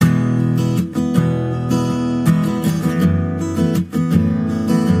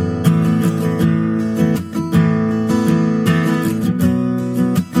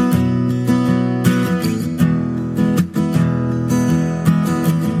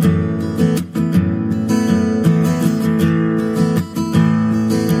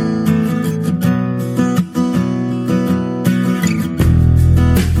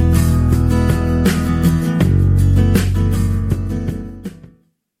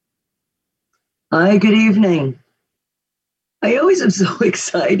Hi, good evening. I always am so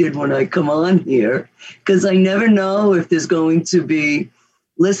excited when I come on here because I never know if there's going to be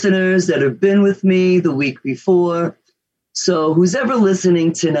listeners that have been with me the week before. So, who's ever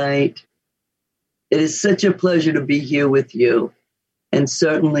listening tonight, it is such a pleasure to be here with you, and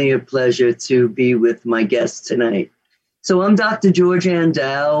certainly a pleasure to be with my guest tonight. So, I'm Dr. Georgianne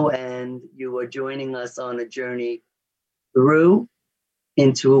Dow, and you are joining us on a journey through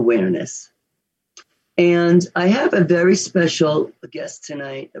into awareness. And I have a very special guest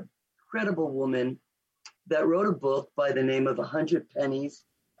tonight, an incredible woman that wrote a book by the name of 100 Pennies.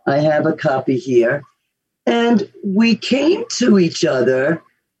 I have a copy here. And we came to each other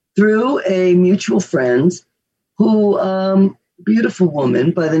through a mutual friend who, beautiful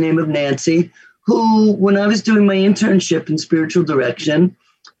woman by the name of Nancy, who, when I was doing my internship in spiritual direction,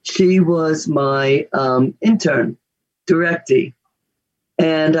 she was my intern, directee.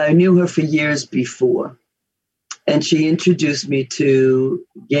 And I knew her for years before. And she introduced me to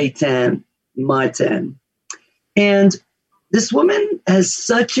Gaëtane Martin. And this woman has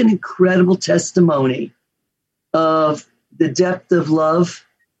such an incredible testimony of the depth of love,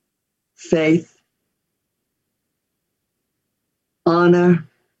 faith, honor,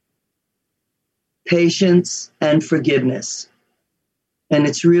 patience, and forgiveness. And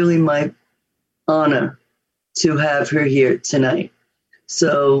it's really my honor to have her here tonight.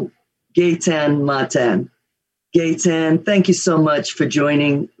 So, Gaëtane Martin. Gaëtane, thank you so much for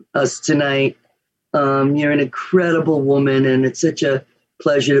joining us tonight. You're an incredible woman, and it's such a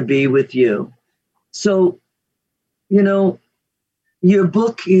pleasure to be with you. So, your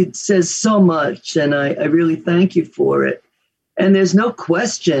book, it says so much, and I really thank you for it. And there's no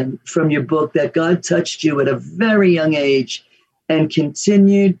question from your book that God touched you at a very young age and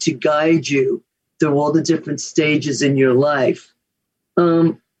continued to guide you through all the different stages in your life.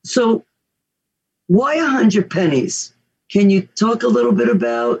 So why 100 pennies? Can you talk a little bit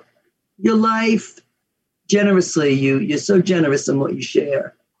about your life? Generously, you're so generous in what you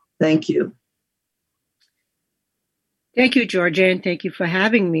share. Thank you. Thank you, Georgianne. Thank you for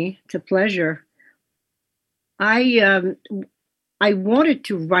having me. It's a pleasure. I wanted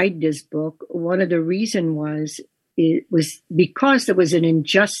to write this book. One of the reasons it was because there was an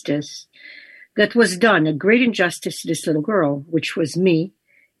injustice that was done, a great injustice to this little girl, which was me,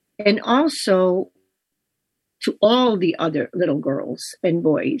 and also to all the other little girls and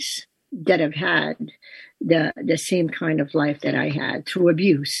boys that have had the same kind of life that I had through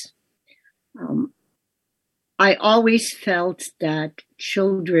abuse. I always felt that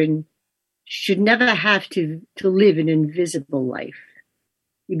children should never have to live an invisible life.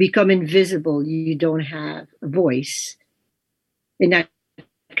 You become invisible, you don't have a voice. And that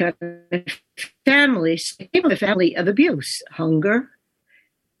kind of families came from a family of abuse, hunger.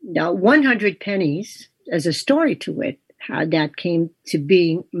 Now, 100 pennies, as a story to it, how that came to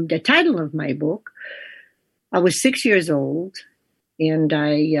being the title of my book. I was 6 years old, and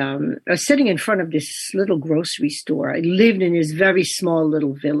I was sitting in front of this little grocery store. I lived in this very small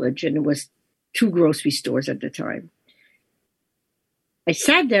little village, and it was 2 grocery stores at the time. I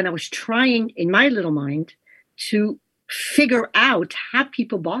sat there, and I was trying, in my little mind, to figure out how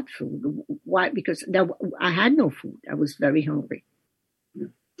people bought food. Why? Because I had no food. I was very hungry.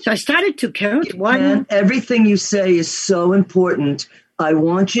 So I started to count one. And everything you say is so important. I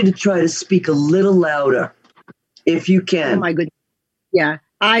want you to try to speak a little louder, if you can. Oh, my goodness. Yeah.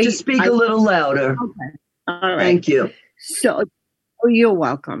 Just speak a little louder. Okay. All right. Thank you. So, you're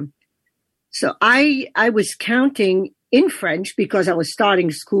welcome. So I was counting in French because I was starting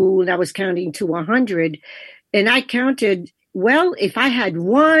school, and I was counting to 100. And I counted, well, if I had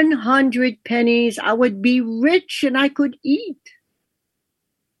 100 pennies, I would be rich and I could eat.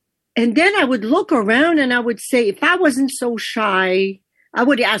 And then I would look around and I would say, if I wasn't so shy, I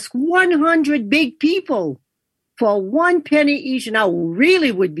would ask 100 big people for 1 penny each, and I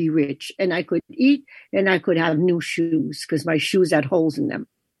really would be rich, and I could eat, and I could have new shoes because my shoes had holes in them.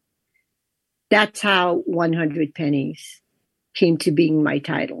 That's how 100 pennies came to being my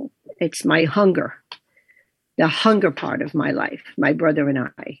title. It's my hunger, the hunger part of my life. My brother and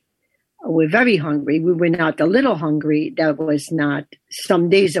I were very hungry. We were not a little hungry. Some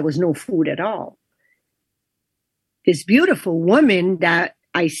days there was no food at all. This beautiful woman that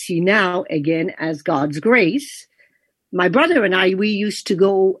I see now, again, as God's grace, my brother and I, we used to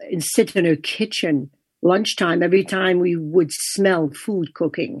go and sit in her kitchen lunchtime every time we would smell food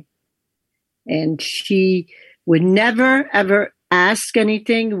cooking. And she would never, ever ask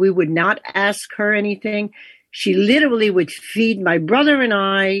anything. We would not ask her anything. She literally would feed my brother and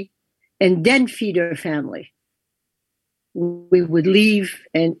I, and then feed her family. we would leave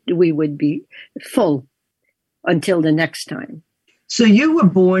and we would be full until the next time. So you were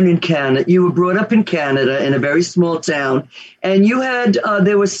born in Canada. You were brought up in Canada in a very small town, and you had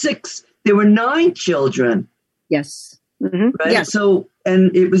there were 9 children. Yes. Mm-hmm. Right. Yes. So,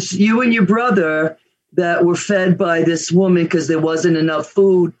 and it was you and your brother that were fed by this woman because there wasn't enough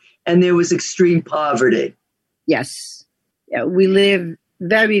food and there was extreme poverty. Yes. Yeah, we lived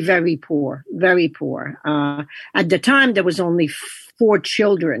very, very poor, very poor. At the time, there was only 4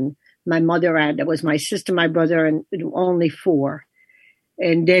 children. My mother had, there was my sister, my brother, and only 4.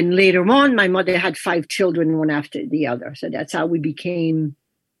 And then later on, my mother had 5 children, one after the other. So that's how we became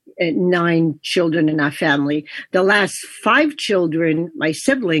 9 children in our family. The last 5 children, my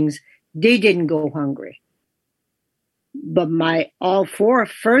siblings, they didn't go hungry. But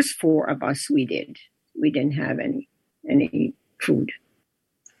first 4 of us, we did. We didn't have any food.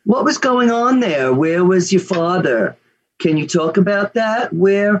 What was going on there? Where was your father? Can you talk about that?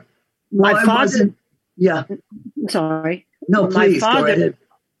 My father. Yeah. Sorry. No, please go ahead.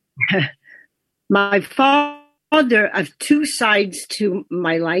 My father, I have 2 sides to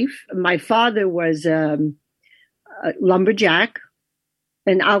my life. My father was a lumberjack,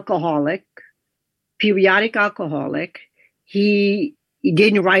 an alcoholic, periodic alcoholic. He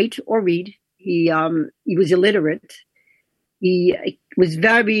didn't write or read. He was illiterate. He was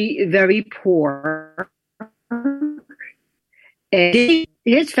very, very poor. And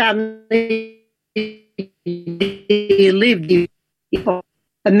his family lived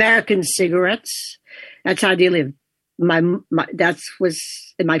American cigarettes. That's how they lived. My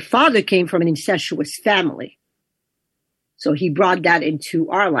father came from an incestuous family. So he brought that into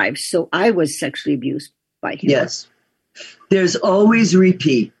our lives. So I was sexually abused by him. Yes. There's always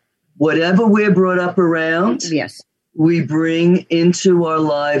repeat. Whatever we're brought up around, yes, we bring into our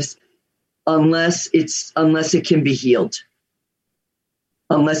lives unless it can be healed.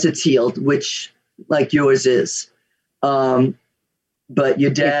 Unless it's healed, which like yours is. But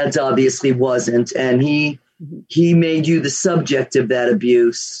your dad's obviously wasn't, and he made you the subject of that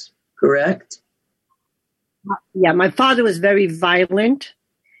abuse, correct? Yeah, my father was very violent.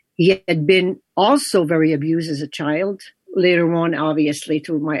 He had been also very abused as a child. Later on, obviously,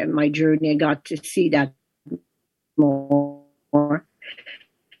 through my journey, I got to see that more.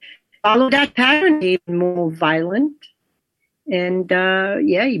 Follow that pattern, even more violent. And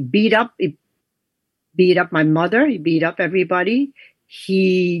he beat up my mother. He beat up everybody.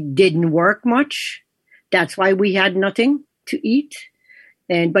 He didn't work much. That's why we had nothing to eat.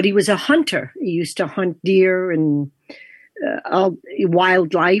 But he was a hunter. He used to hunt deer and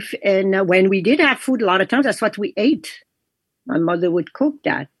wildlife. And when we did have food, a lot of times that's what we ate. My mother would cook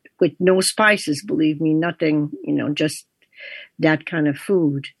that with no spices, believe me, nothing, just that kind of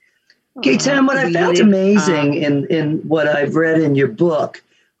food. Okay, Tam, what I found amazing in what I've read in your book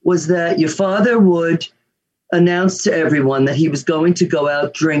was that your father would announce to everyone that he was going to go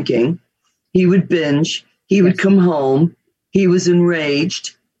out drinking. He would binge. He would come home. He was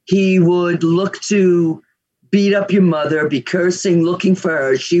enraged. He would look to beat up your mother, be cursing, looking for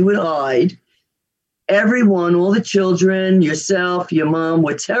her. She would hide. Everyone, all the children, yourself, your mom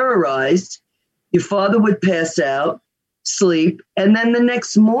were terrorized. Your father would pass out, sleep, and then the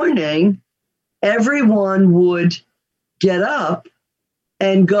next morning, everyone would get up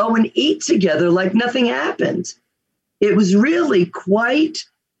and go and eat together like nothing happened. It was really quite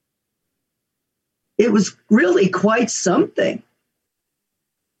something.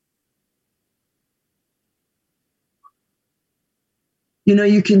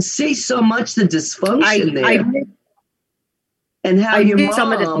 You can see so much the dysfunction there. And how your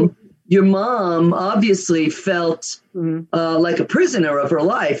mom obviously felt like a prisoner of her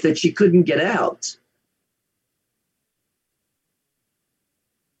life, that she couldn't get out.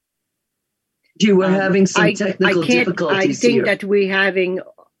 You were having some technical difficulties I think here. that we're having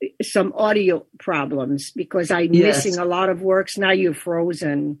some audio problems because I'm missing a lot of words. Now you're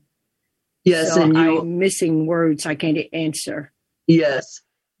frozen. Yes, so and I'm missing words. I can't answer. Yes.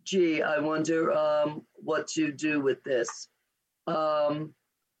 Gee, I wonder what to do with this.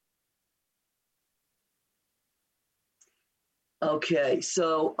 Okay,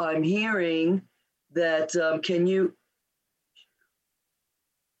 so I'm hearing that,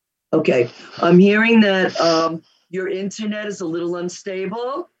 I'm hearing that your internet is a little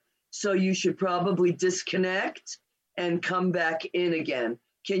unstable, so you should probably disconnect and come back in again.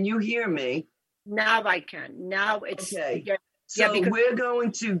 Can you hear me? Now I can. Now it's... Okay. So we're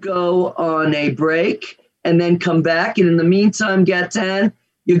going to go on a break and then come back. And in the meantime, Gatan,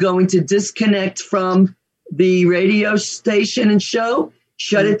 you're going to disconnect from the radio station and show,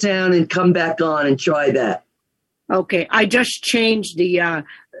 shut it down and come back on and try that. Okay, I just changed the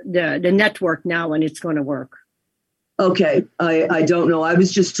network now, and it's going to work. Okay, I don't know. I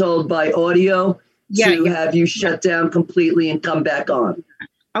was just told by audio to have you shut down completely and come back on.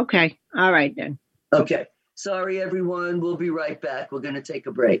 Okay, all right then. Okay, sorry everyone. We'll be right back. We're going to take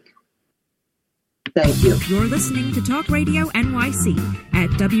a break. Thank you. You're listening to Talk Radio NYC at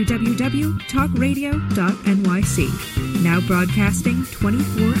www.talkradio.nyc. Now broadcasting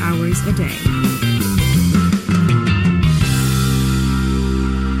 24 hours a day.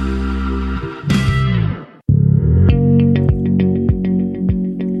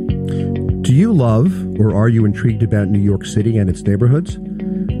 Do you love or are you intrigued about New York City and its neighborhoods?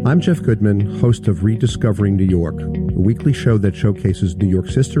 I'm Jeff Goodman, host of Rediscovering New York, a weekly show that showcases New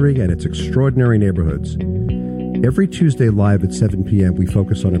York's history and its extraordinary neighborhoods. Every Tuesday live at 7 p.m., we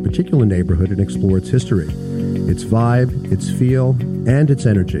focus on a particular neighborhood and explore its history, its vibe, its feel, and its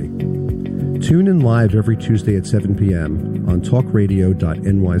energy. Tune in live every Tuesday at 7 p.m. on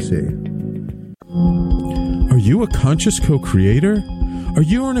talkradio.nyc. Are you a conscious co-creator? Are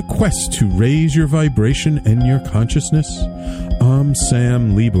you on a quest to raise your vibration and your consciousness? I'm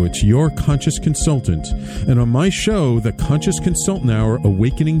Sam Leibowitz, your conscious consultant, and on my show, The Conscious Consultant Hour,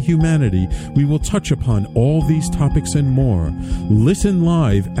 Awakening Humanity, we will touch upon all these topics and more. Listen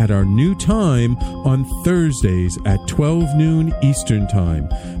live at our new time on Thursdays at 12 noon Eastern Time.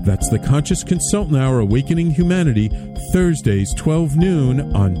 That's The Conscious Consultant Hour, Awakening Humanity, Thursdays 12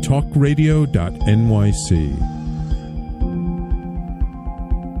 noon on talkradio.nyc.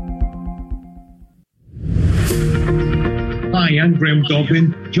 Hi, I'm Graham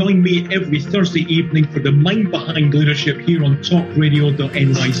Dobbin. Join me every Thursday evening for the Mind Behind Leadership here on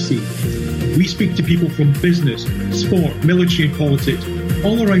talkradio.nyc. We speak to people from business, sport, military and politics,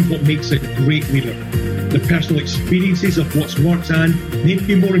 all around what makes a great leader. The personal experiences of what's worked and,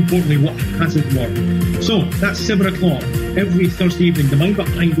 maybe more importantly, what hasn't worked. So, that's 7 o'clock every Thursday evening, the Mind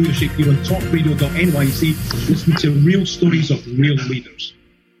Behind Leadership here on talkradio.nyc, listening to real stories of real leaders.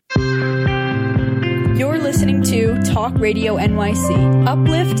 You're listening to Talk Radio NYC.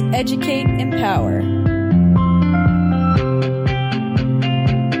 Uplift, educate, empower.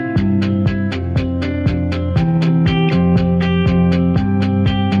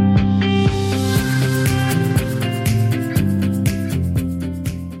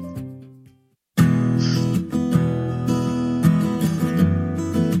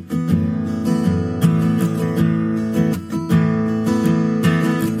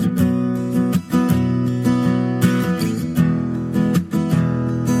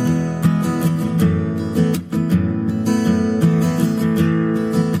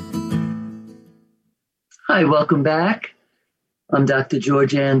 Hi, welcome back. I'm Dr.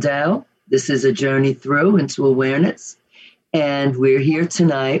 Georgianne Dow. This is a journey through into awareness. And we're here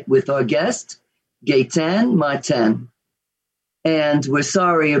tonight with our guest, Gaetan Martin. And we're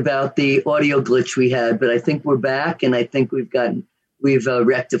sorry about the audio glitch we had, but I think we're back and I think we've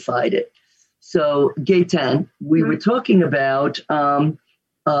rectified it. So Gaetan, we were talking about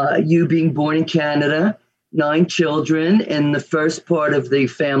you being born in Canada, 9 children. In the first part of the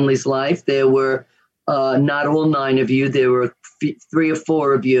family's life, there were not all 9 of you. There were 3 or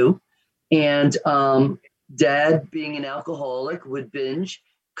 4 of you. And Dad, being an alcoholic, would binge,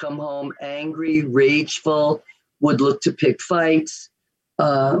 come home angry, rageful, would look to pick fights,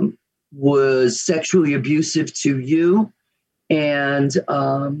 was sexually abusive to you. And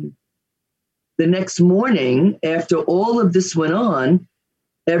the next morning, after all of this went on,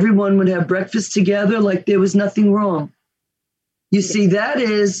 everyone would have breakfast together like there was nothing wrong. You see, that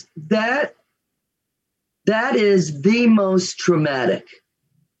is the most traumatic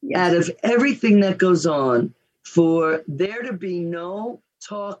out of everything that goes on, for there to be no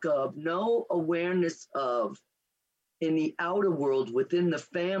talk of, no awareness of in the outer world within the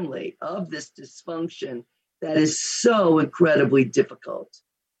family of this dysfunction that is so incredibly difficult.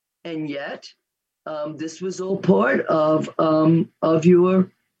 And yet, this was all part of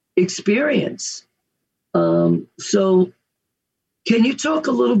your experience. So can you talk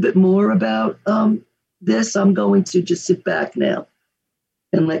a little bit more about this? I'm going to just sit back now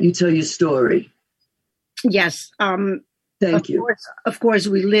and let you tell your story. Yes. Thank you. Of course,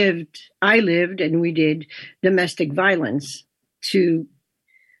 I lived and we did domestic violence to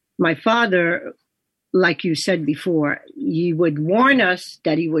my father. Like you said before, he would warn us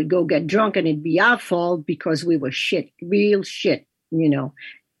that he would go get drunk and it'd be our fault because we were real shit, you know.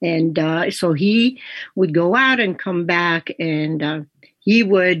 And so he would go out and come back, and he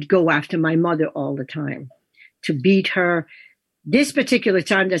would go after my mother all the time to beat her. This particular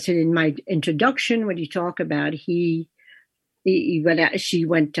time, that's in my introduction, when you talk about, he She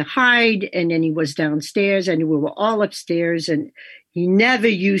went to hide, and then he was downstairs, and we were all upstairs, and he never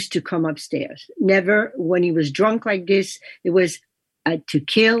used to come upstairs. Never. When he was drunk like this, it was to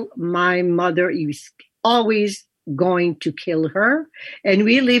kill my mother. He was always going to kill her. And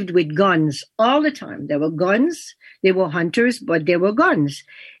we lived with guns all the time. There were guns. They were hunters, but there were guns.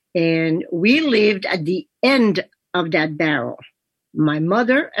 And we lived at the end of that barrel. My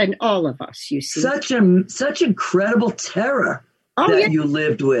mother and all of us, you see. Such incredible terror that you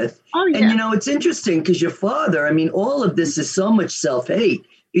lived with. Oh, yeah. And, it's interesting because your father, all of this is so much self-hate,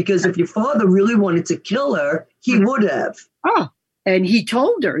 because if your father really wanted to kill her, he would have. Oh, and he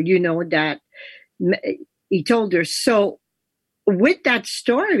told her, that he told her. So with that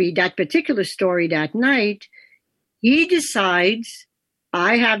story, that particular story that night, he decides,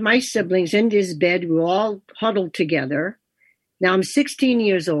 I have my siblings in this bed. We're all huddled together. Now I'm 16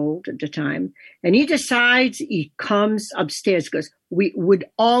 years old at the time. And he decides he comes upstairs because we would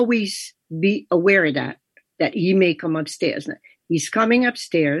always be aware of that he may come upstairs. Now, he's coming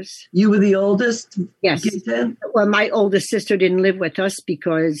upstairs. You were the oldest? Yes. Well, my oldest sister didn't live with us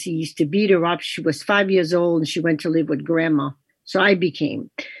because he used to beat her up. She was 5 years old and she went to live with grandma. So I became.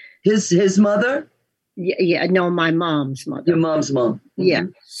 His mother? Yeah, no, my mom's mother. Your mom's mom. Mm-hmm. Yeah.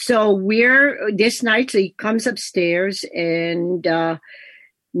 So this night, so he comes upstairs, and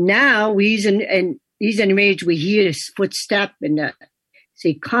now he's in a rage. We hear his footstep, and so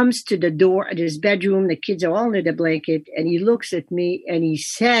he comes to the door at his bedroom. The kids are all under the blanket, and he looks at me, and he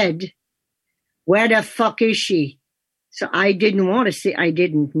said, "Where the fuck is she?" So I didn't want to say I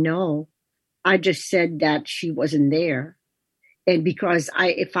didn't know. I just said that she wasn't there, and because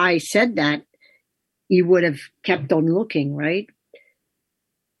if I said that, he would have kept on looking, right?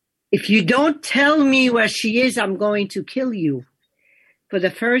 If you don't tell me where she is, I'm going to kill you. For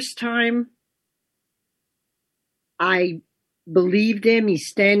the first time, I believed him. He's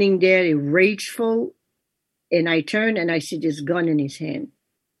standing there, rageful. And I turned and I see this gun in his hand.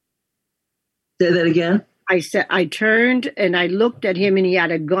 Say that again? I turned and I looked at him, and he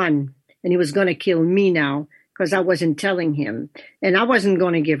had a gun. And he was going to kill me now because I wasn't telling him. And I wasn't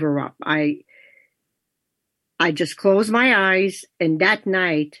going to give her up. I just closed my eyes, and that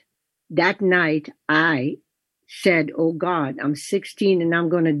night, I said, "Oh God, I'm 16 and I'm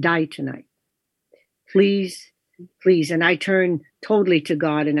going to die tonight. Please, please." And I turned totally to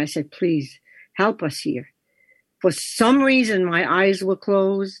God and I said, "Please help us here." For some reason, my eyes were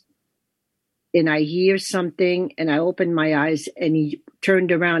closed, and I hear something, and I opened my eyes, and he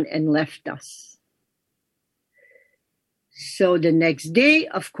turned around and left us. So the next day,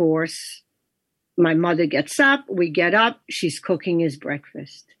 of course, my mother gets up, we get up, she's cooking his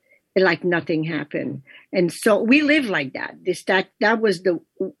breakfast. And like nothing happened. And so we live like that. That was the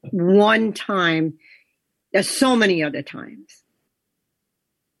one time. There's so many other times.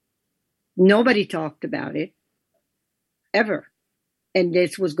 Nobody talked about it ever. And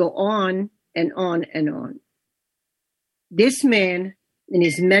this was go on and on and on. This man, in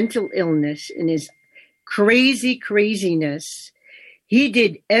his mental illness, in his craziness, he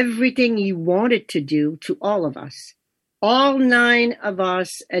did everything he wanted to do to all of us, all 9 of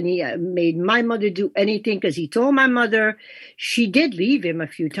us. And he made my mother do anything because he told my mother, she did leave him a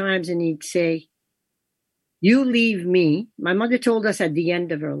few times, and he'd say, "You leave me." My mother told us at the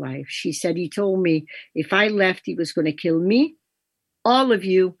end of her life, she said, he told me if I left, he was going to kill me, all of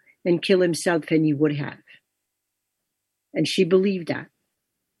you, and kill himself, and he would have. And she believed that.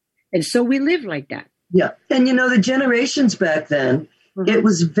 And so we live like that. Yeah. And the generations back then, it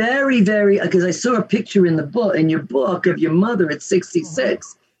was very, very, because I saw a picture in your book of your mother at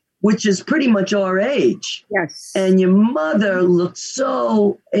 66, which is pretty much our age. Yes. And your mother looked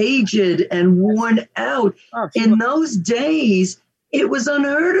so aged and worn out. In those days, it was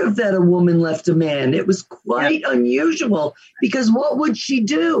unheard of that a woman left a man. It was quite unusual, because what would she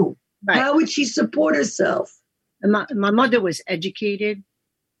do? Right. How would she support herself? And my mother was educated.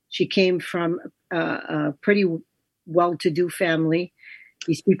 She came from a pretty well-to-do family.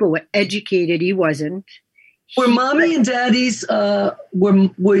 These people were educated. He wasn't. Were mommy and daddy's,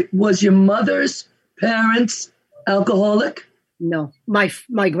 was your mother's parents alcoholic? No.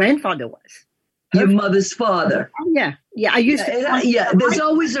 My grandfather was. Your mother's father? Oh, yeah. Yeah, I used to. There's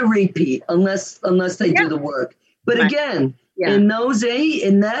always a repeat unless they do the work. But again, in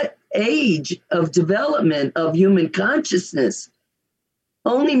that age of development of human consciousness,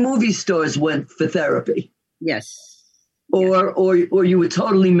 only movie stars went for therapy. Yes. Or you were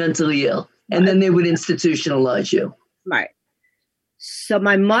totally mentally ill, and then they would institutionalize you. Right. So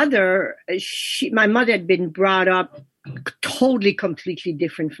my mother had been brought up totally, completely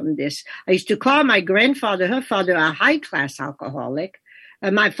different from this. I used to call my grandfather, her father, a high-class alcoholic,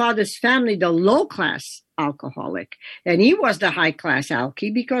 and my father's family, the low-class alcoholic. And he was the high-class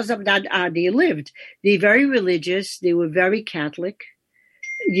alky because of that how they lived. They were very religious. They were very Catholic.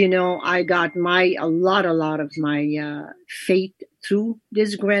 You know, I got a lot of my faith through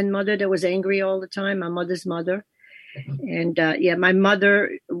this grandmother that was angry all the time, my mother's mother. And my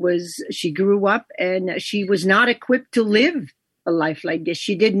mother she grew up and she was not equipped to live a life like this.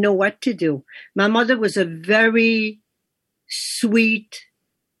 She didn't know what to do. My mother was a very sweet,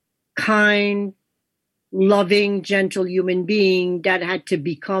 kind, loving, gentle human being that had to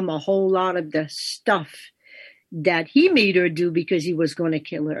become a whole lot of the stuff that he made her do because he was going to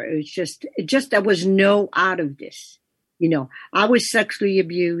kill her. It just there was no out of this. You know, I was sexually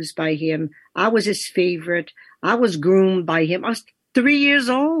abused by him. I was his favorite. I was groomed by him. I was 3 years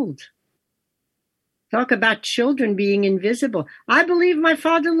old. Talk about children being invisible. I believe my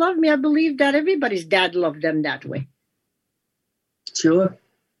father loved me. I believe that everybody's dad loved them that way. Sure.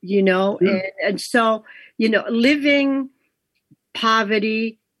 You know, and so, you know, living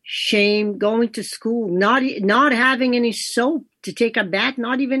poverty, shame, going to school, not having any soap to take a bath,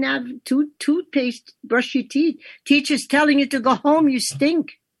 not even have toothpaste, brush your teeth. Teachers telling you to go home, you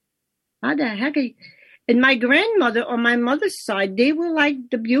stink. How the heck are you? And my grandmother on my mother's side, they were like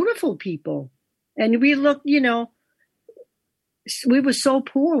the beautiful people. And we looked, you know, we were so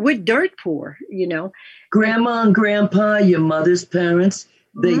poor. We're dirt poor, you know. Grandma and grandpa, your mother's parents,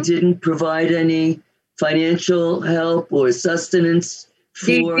 they didn't provide any financial help or sustenance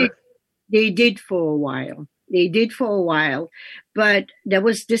for... They did for a while. But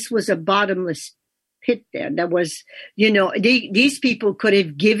this was a bottomless pit there. That was, you know, these people could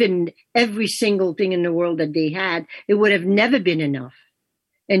have given every single thing in the world that they had. It would have never been enough.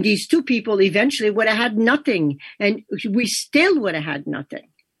 And these two people eventually would have had nothing. And we still would have had nothing,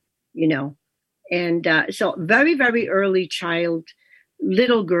 you know. And so very, very early child,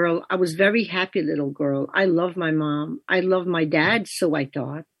 little girl. I was very happy little girl. I love my mom. I love my dad, so I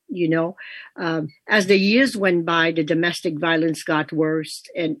thought. You know, as the years went by, the domestic violence got worse,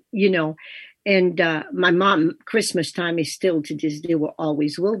 and you know, and my mom, Christmas time is still to this day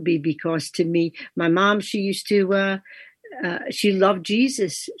always will be, because to me, my mom, she used to, she loved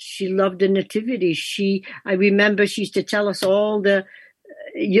Jesus, she loved the nativity. I remember she used to tell us all the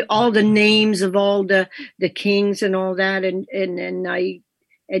names of all the kings and all that, and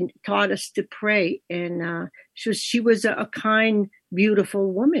taught us to pray, and she was a kind,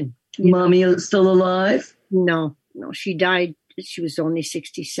 beautiful woman. Mommy is still alive? No, she died. She was only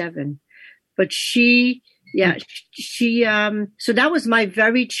 67. But so that was my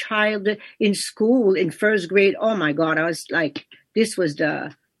very child in school in first grade. Oh my God, I was like, this was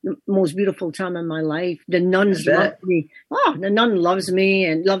the most beautiful time of my life. The nuns loved me. Oh, the nun loved me,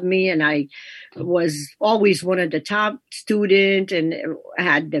 and I was always one of the top student and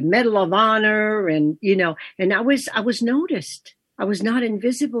had the Medal of Honor, and you know, and I was noticed. I was not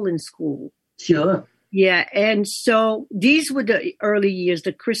invisible in school. Sure. Yeah, and so these were the early years.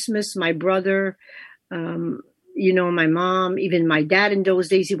 The Christmas, my brother, you know, my mom, even my dad in those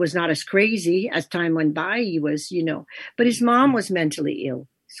days, he was not as crazy as time went by. He was, you know, but his mom was mentally ill.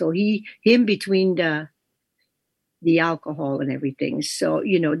 So him between the alcohol and everything. So,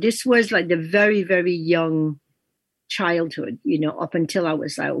 you know, this was like the very, very young childhood, you know, up until I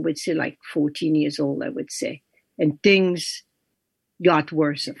would say like 14 years old, I would say. And things got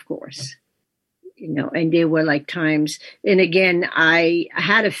worse, of course, you know, and there were like times. And again, I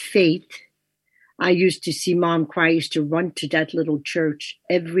had a faith. I used to see Mom cry. I used to run to that little church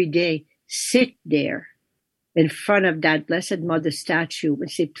every day, sit there in front of that Blessed Mother statue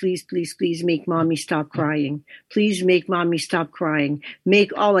and say, please, please, please make Mommy stop crying. Please make Mommy stop crying.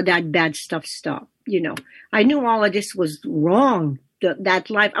 Make all of that bad stuff stop. You know, I knew all of this was wrong.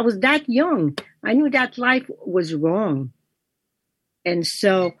 That life, I was that young. I knew that life was wrong. And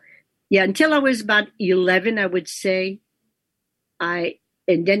so, yeah, until I was about 11, I would say, and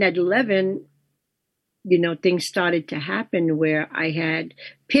then at 11, you know, things started to happen where I had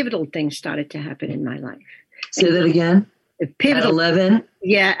pivotal things started to happen in my life. Say that again. At 11?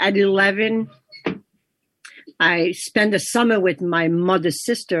 Yeah, at 11, I spent the summer with my mother's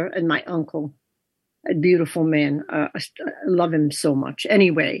sister and my uncle, a beautiful man. I love him so much.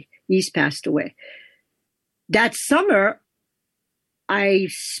 Anyway, he's passed away. That summer, I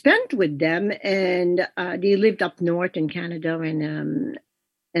spent with them, and they lived up north in Canada, and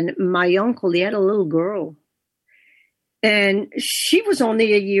my uncle, he had a little girl, and she was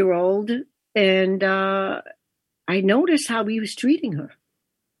only a year old, and I noticed how he was treating her.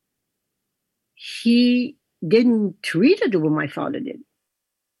 He didn't treat her the way my father did.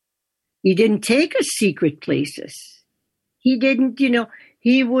 He didn't take her secret places. He didn't,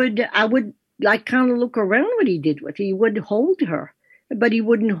 I would like kind of look around what he did with her. He would hold her, but he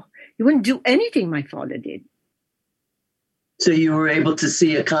wouldn't do anything my father did. So you were able to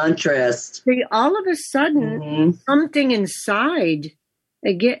see a contrast. See, all of a sudden, something inside,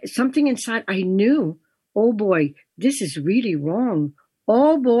 I knew, oh boy, this is really wrong.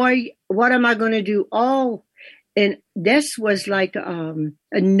 Oh boy, what am I going to do? Oh, and this was like a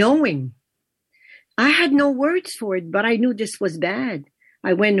knowing. I had no words for it, but I knew this was bad.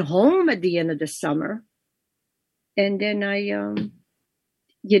 I went home at the end of the summer, and then I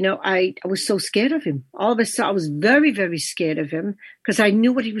was so scared of him. All of a sudden, I was very, very scared of him because I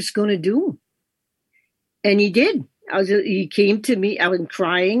knew what he was going to do. And he did. He came to me, I was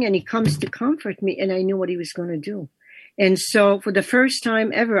crying, and he comes to comfort me, and I knew what he was going to do. And so for the first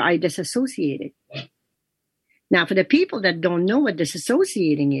time ever, I disassociated. Now, for the people that don't know what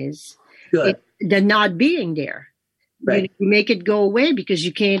disassociating is, the not being there. Right. You make it go away because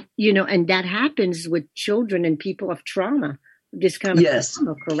you can't, and that happens with children and people of trauma. This kind of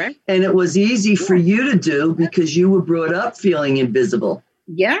trauma, correct? And it was easy for you to do because you were brought up feeling invisible.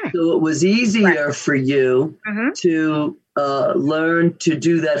 Yeah. So it was easier for you to learn to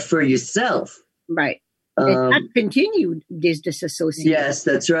do that for yourself. Right. And that continued this disassociation. Yes,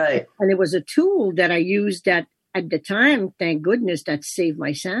 that's right. And it was a tool that I used that at the time, thank goodness, that saved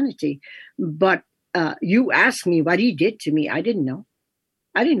my sanity. But you asked me what he did to me. I didn't know.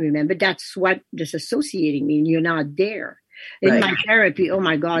 I didn't remember. That's what disassociating means. You're not there. In my therapy, oh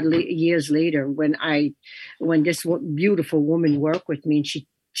my God, years later, when this beautiful woman worked with me, and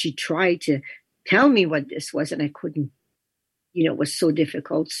she tried to tell me what this was, and I couldn't, it was so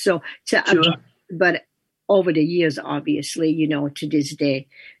difficult. So, but over the years, obviously, to this day,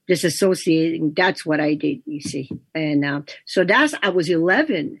 disassociating, that's what I did, you see. And so I was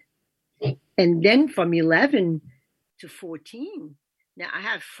 11. And then from 11 to 14, now I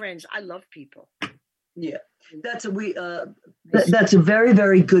have friends. I love people. Yeah, that's a very,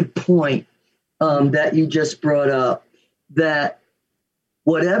 very good point that you just brought up, that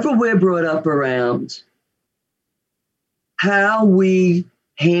whatever we're brought up around, how we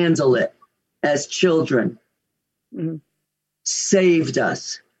handle it as children saved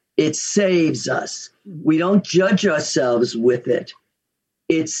us. It saves us. We don't judge ourselves with it.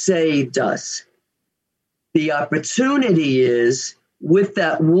 It saved us. The opportunity is, with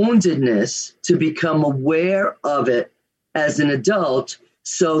that woundedness, to become aware of it as an adult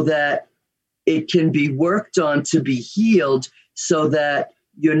so that it can be worked on to be healed, so that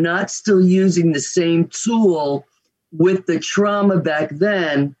you're not still using the same tool with the trauma back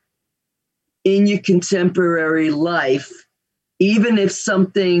then in your contemporary life, even if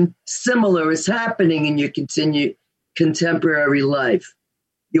something similar is happening in your contemporary life.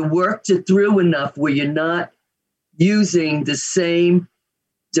 You worked it through enough where you're not using the same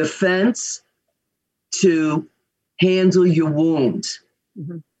defense to handle your wounds.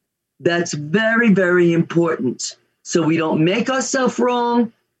 That's very, very important. So we don't make ourselves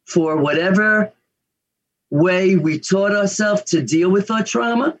wrong for whatever way we taught ourselves to deal with our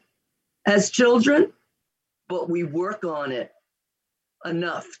trauma as children, but we work on it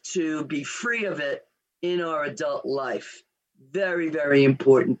enough to be free of it in our adult life. Very, very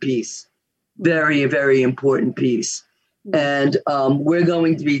important piece. Very, very important piece. And we're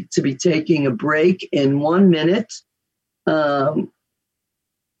going to be taking a break in 1 minute. But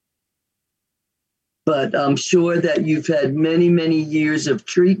I'm sure that you've had many, many years of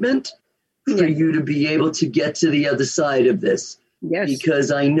treatment for you to be able to get to the other side of this. Yes.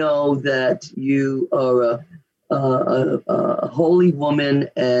 Because I know that you are a holy woman,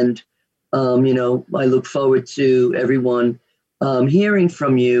 and I look forward to everyone hearing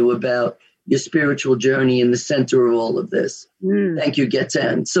from you about your spiritual journey in the center of all of this. Thank you,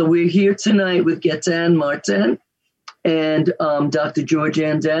 Getan. So we're here tonight with Getan Martin and Dr.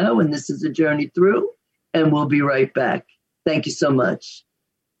 Georgianne Dow, and this is A Journey Through, and we'll be right back. Thank you so much.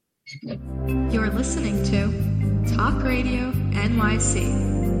 You're listening to Talk Radio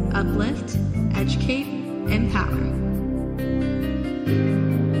NYC. Uplift, educate, empower.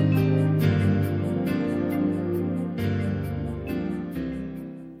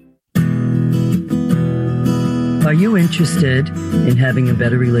 Are you interested in having a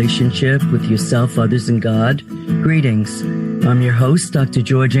better relationship with yourself, others, and God? Greetings. I'm your host, Dr.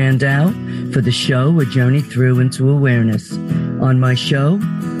 Georgianne Dow, for the show A Journey Through into Awareness. On my show,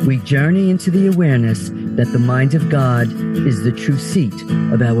 we journey into the awareness that the mind of God is the true seat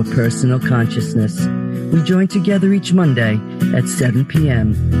of our personal consciousness. We join together each Monday at 7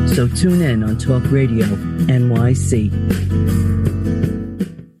 p.m., so tune in on Talk Radio NYC.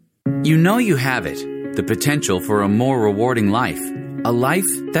 You know you have it, the potential for a more rewarding life, a life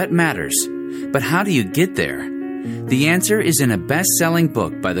that matters. But how do you get there? The answer is in a best-selling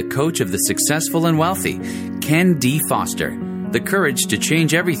book by the coach of the successful and wealthy, Ken D. Foster, The Courage to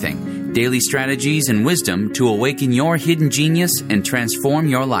Change Everything, Daily Strategies and Wisdom to Awaken Your Hidden Genius and Transform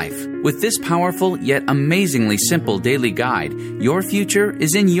Your Life. With this powerful yet amazingly simple daily guide, your future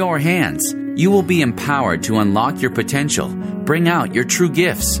is in your hands. You will be empowered to unlock your potential, bring out your true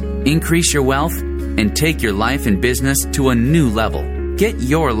gifts, increase your wealth, and take your life and business to a new level. Get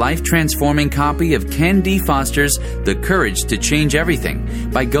your life-transforming copy of Ken D. Foster's The Courage to Change Everything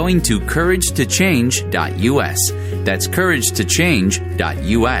by going to couragetochange.us. That's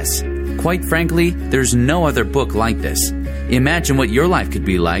couragetochange.us. Quite frankly, there's no other book like this. Imagine what your life could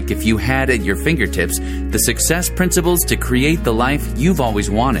be like if you had at your fingertips the success principles to create the life you've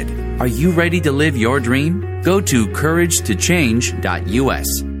always wanted. Are you ready to live your dream? Go to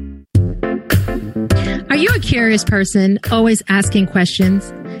couragetochange.us. Are you a curious person, always asking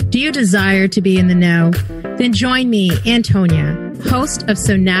questions? Do you desire to be in the know? Then join me, Antonia, host of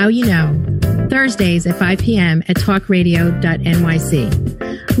So Now You Know, Thursdays at 5 p.m. at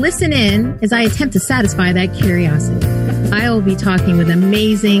talkradio.nyc. Listen in as I attempt to satisfy that curiosity. I will be talking with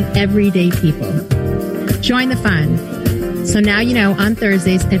amazing, everyday people. Join the fun. So Now You Know on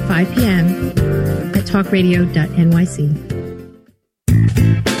Thursdays at 5 p.m. at talkradio.nyc.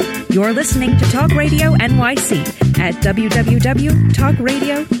 You're listening to Talk Radio NYC at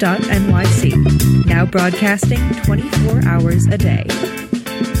www.talkradio.nyc. Now broadcasting 24 hours a day.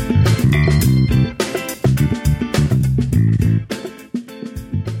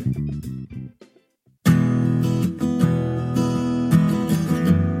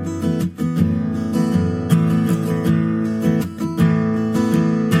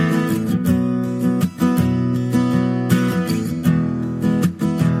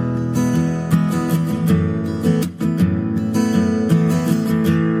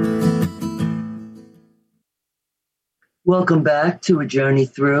 Welcome back to A Journey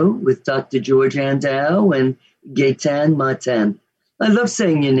Through with Dr. George Andow and Gaetan Martin. I love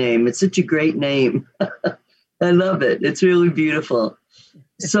saying your name. It's such a great name. I love it. It's really beautiful.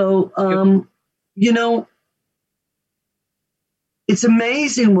 So, it's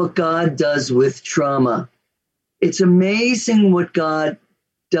amazing what God does with trauma. It's amazing what God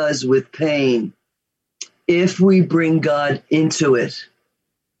does with pain if we bring God into it.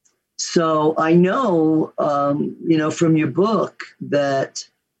 So I know, from your book that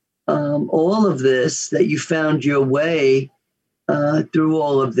all of this, that you found your way through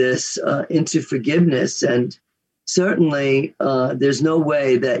all of this into forgiveness. And certainly there's no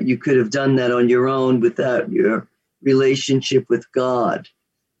way that you could have done that on your own without your relationship with God.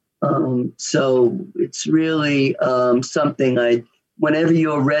 So it's really something whenever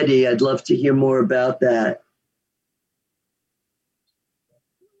you're ready, I'd love to hear more about that.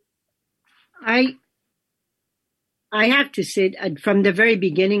 I have to say, from the very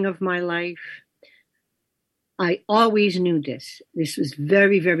beginning of my life, I always knew this. This was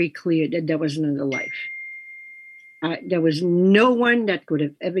very, very clear that there was another life. There was no one that could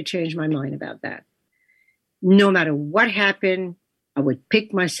have ever changed my mind about that. No matter what happened, I would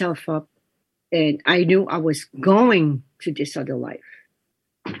pick myself up, and I knew I was going to this other life.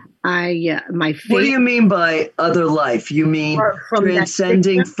 My faith. What do you mean by other life? You mean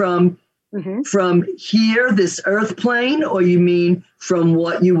transcending from here, this earth plane, or you mean from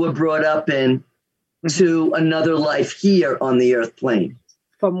what you were brought up in to another life here on the earth plane?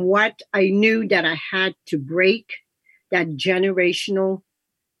 From what I knew that I had to break that generational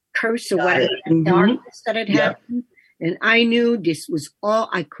curse or whatever, darkness that had happened. And I knew this was all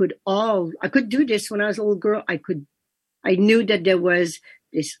I could do this when I was a little girl. I knew that there was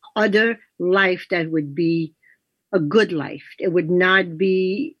this other life that would be a good life. It would not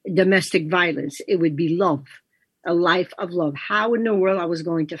be domestic violence. It would be love, a life of love. How in the world I was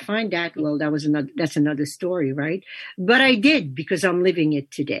going to find that? Well, that's another story, right? But I did, because I'm living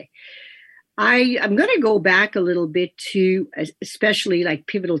it today. I'm going to go back a little bit to, especially like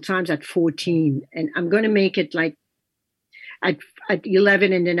pivotal times at 14, and I'm going to make it like at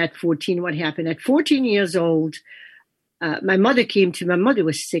 11 and then at 14, what happened? At 14 years old, my mother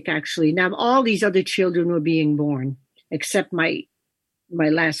was sick, actually. Now, all these other children were being born, except my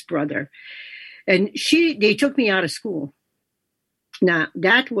last brother. And they took me out of school. Now,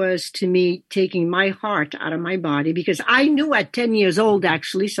 that was, to me, taking my heart out of my body, because I knew at 10 years old,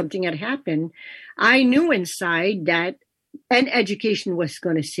 actually, something had happened. I knew inside that an education was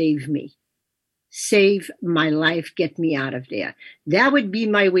going to save me. save my life, get me out of there. That would be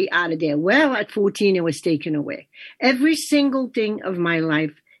my way out of there. Well, at 14, it was taken away. Every single thing of my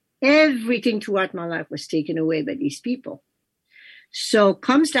life, everything throughout my life was taken away by these people. So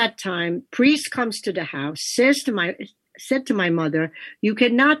comes that time, priest comes to the house, said to my mother, you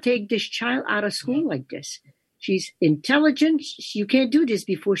cannot take this child out of school like this. She's intelligent. You can't do this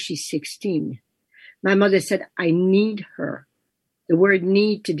before she's 16. My mother said, I need her. The word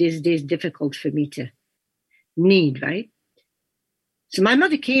need to this day is difficult for me to need, right? So my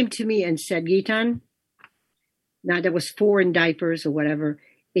mother came to me and said, Gitan, now there was 4 in diapers or whatever.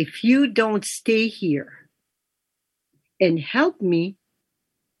 If you don't stay here and help me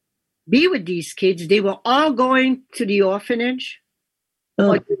be with these kids, they were all going to the orphanage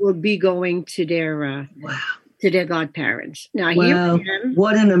or they will be going to their to their godparents. Now, here I am.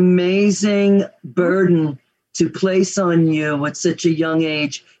 What an amazing burden to place on you at such a young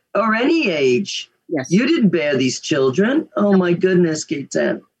age, or any age. Yes. You didn't bear these children. Oh, my goodness,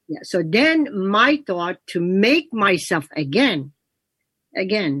 Gitan. Yeah. So then my thought to make myself again,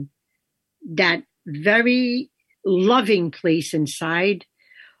 that very loving place inside.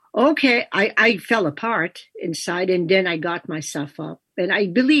 Okay, I fell apart inside, and then I got myself up. And I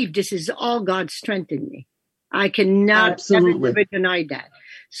believe this is all God's strength in me. I cannot ever deny that.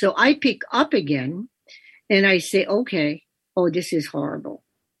 So I pick up again, and I say, okay, this is horrible.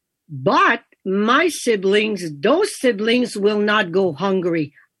 But my siblings, those siblings will not go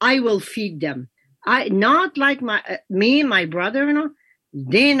hungry. I will feed them. Not like me and my brother-in-law,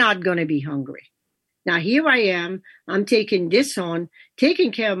 they're not going to be hungry. Now, here I am. I'm taking this on,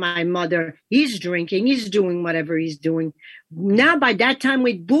 taking care of my mother. He's drinking. He's doing whatever he's doing. Now, by that time,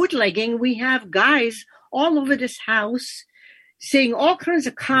 with bootlegging, we have guys all over this house saying all kinds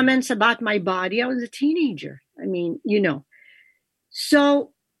of comments about my body. I was a teenager. I mean,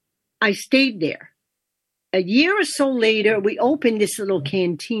 So I stayed there. A year or so later, we opened this little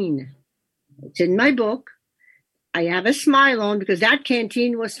canteen. It's in my book. I have a smile on because that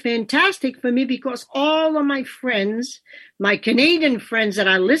canteen was fantastic for me because all of my friends, my Canadian friends that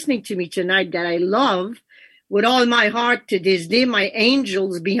are listening to me tonight that I love with all my heart to this day, my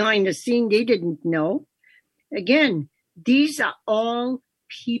angels behind the scene, they didn't know. Again, these are all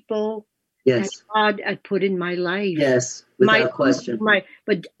people that God had put in my life. Yes, without question.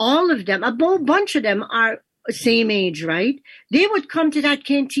 But all of them, a whole bunch of them are same age, right? They would come to that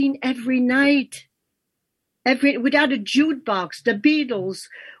canteen every night. Without a jukebox, the Beatles,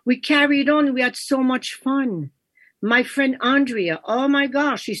 we carried on. We had so much fun. My friend Andrea, oh my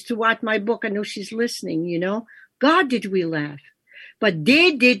gosh, she's throughout my book. I know she's listening, God, did we laugh. But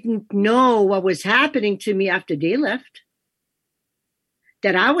they didn't know what was happening to me after they left.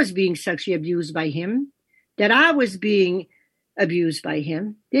 That I was being sexually abused by him. That I was being abused by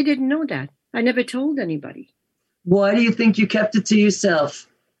him. They didn't know that. I never told anybody. Why do you think you kept it to yourself?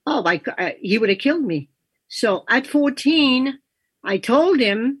 Oh, he would have killed me. So at 14, I told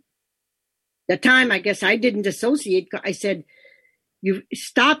him, the time I guess I didn't associate, I said, you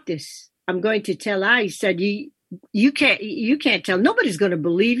stop this. I'm going to tell I. He said, you can't tell. Nobody's going to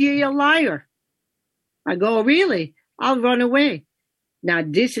believe you. You're a liar. I go, really? I'll run away. Now,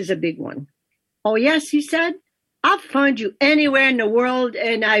 this is a big one. Oh, yes, he said, I'll find you anywhere in the world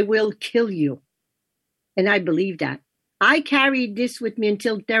and I will kill you. And I believe that. I carried this with me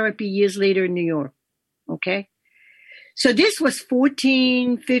until therapy years later in New York. Okay. So this was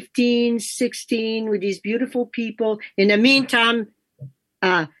 14, 15, 16 with these beautiful people. In the meantime,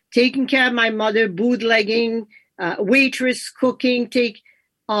 taking care of my mother, bootlegging, waitress, cooking, take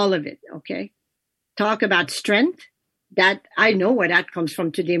all of it. Okay. Talk about strength. That I know where that comes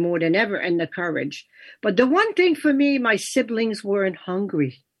from today more than ever, and the courage. But the one thing for me, my siblings weren't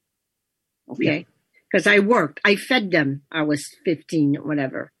hungry. Okay. Because I worked. I fed them. I was 15 or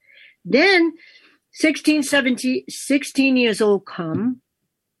whatever. Then 16 years old come,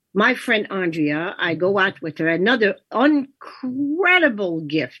 my friend Andrea, I go out with her, another incredible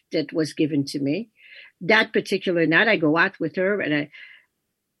gift that was given to me. That particular night, I go out with her,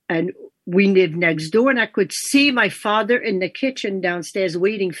 and we lived next door, and I could see my father in the kitchen downstairs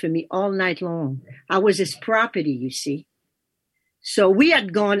waiting for me all night long. I was his property, you see. So we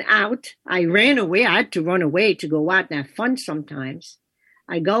had gone out. I ran away. I had to run away to go out and have fun sometimes.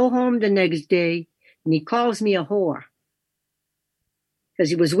 I go home the next day, and he calls me a whore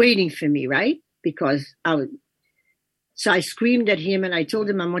because he was waiting for me, right? So I screamed at him, and I told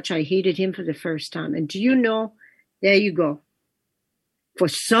him how much I hated him for the first time. And do you know, there you go. For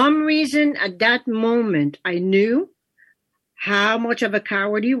some reason, at that moment, I knew how much of a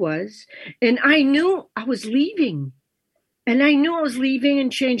coward he was, and I knew I was leaving. And I knew I was leaving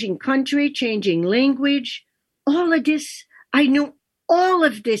and changing country, changing language. All of this, I knew all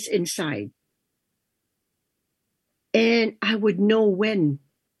of this inside. And I would know when.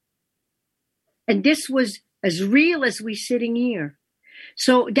 And this was as real as we sitting here.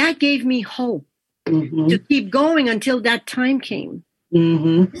 So that gave me hope to keep going until that time came.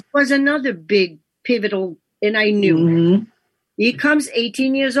 It was another big pivotal, and I knew. He comes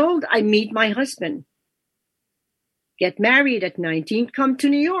 18 years old, I meet my husband. Get married at 19, come to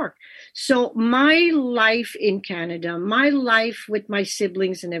New York. So my life in Canada, my life with my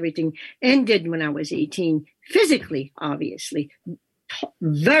siblings and everything ended when I was 18. Physically, obviously,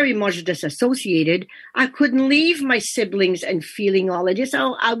 very much disassociated. I couldn't leave my siblings and feeling all of this.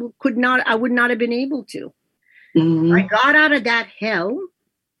 I would not have been able to. I got out of that hell,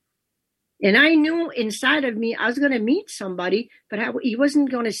 and I knew inside of me I was going to meet somebody, but he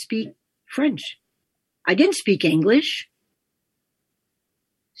wasn't going to speak French. I didn't speak English.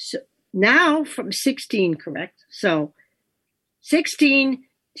 So now from 16, correct? So 16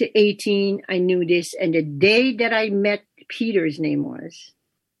 to 18, I knew this. And the day that I met Peter's name was,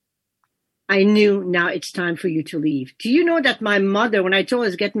 I knew now it's time for you to leave. Do you know that my mother, when I told her I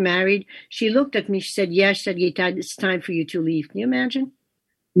was getting married, she looked at me, she said, yes, it's time for you to leave. Can you imagine?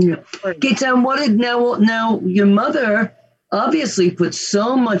 Yeah. Gaytan, what did now your mother obviously put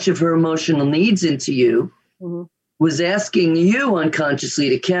so much of her emotional needs into you, was asking you unconsciously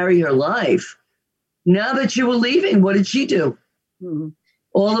to carry her life. Now that you were leaving, what did she do?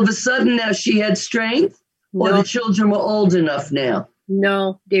 All of a sudden now she had strength, or the children were old enough now?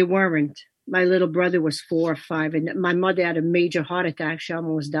 No, they weren't. My little brother was 4 or 5, and my mother had a major heart attack. She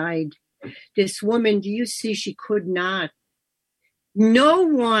almost died. This woman, do you see, she could not. No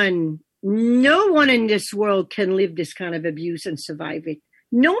one in this world can live this kind of abuse and survive it.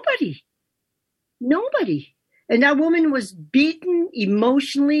 Nobody. And that woman was beaten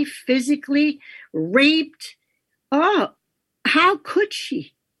emotionally, physically, raped. Oh, how could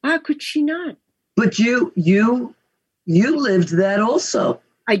she? How could she not? But you lived that also.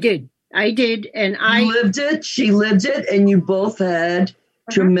 I did. And I lived it. She lived it. And you both had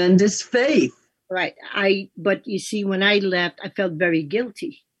tremendous faith. Right. But you see, when I left, I felt very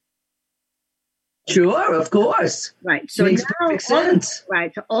guilty. Sure, of course. Right. So makes perfect sense.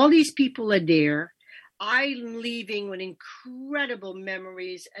 So all these people are there. I'm leaving with incredible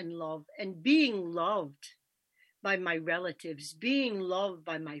memories and love, and being loved by my relatives, being loved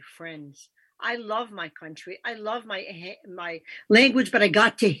by my friends. I love my country. I love my language, but I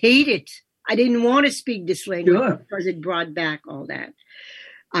got to hate it. I didn't want to speak this language because it brought back all that.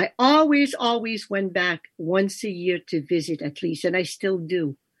 I always went back once a year to visit at least, and I still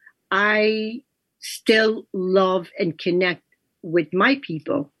do. I still love and connect with my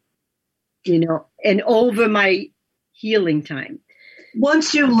people, and over my healing time.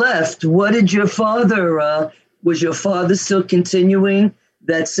 Once you left, what did your father, was your father still continuing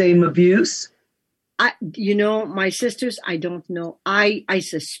that same abuse? My sisters, I don't know. I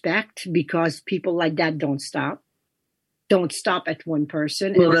suspect, because people like that don't stop at one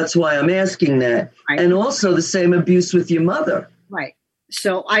person. Well, that's why I'm asking that. Right. And also the same abuse with your mother. Right.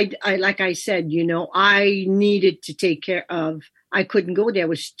 So I like I said, I needed to take care of, I couldn't go there. It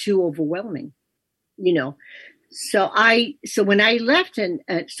was too overwhelming, So when I left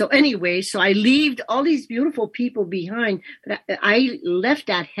so I left all these beautiful people behind, but I left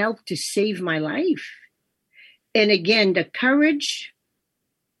that help to save my life. And again, the courage,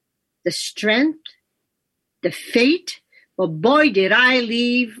 the strength, the faith, but boy, did I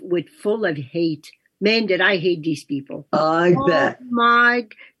leave with full of hate. Man, did I hate these people. I bet.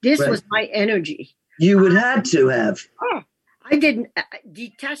 This was my energy. You would have to have. Oh, I didn't.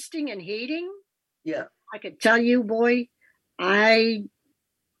 Detesting and hating. Yeah. I could tell you, boy, I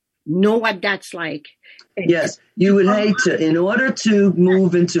know what that's like. Yes, you would hate to. In order to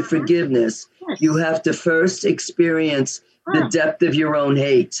move into forgiveness, you have to first experience the depth of your own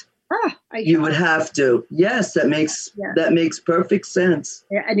hate. You would have to. Yes, that makes perfect sense.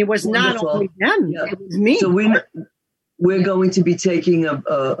 Yeah, and it was Wonderful. Not only them; it was me. So we're going to be taking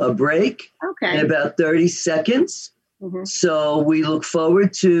a break in about 30 seconds. So we look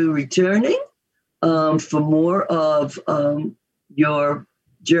forward to returning for more of your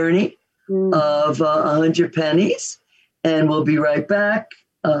journey of 100 pennies, and we'll be right back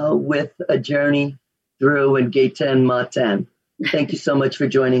with a journey through and Gaytan Matan. Thank you so much for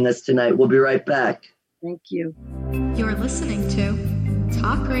joining us tonight. We'll be right back. Thank you. You're listening to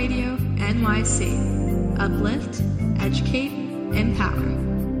Talk Radio NYC. Uplift, educate, empower.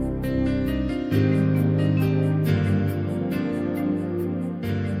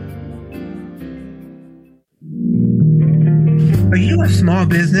 small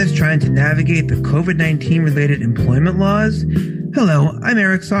business trying to navigate the COVID-19 related employment laws? Hello, I'm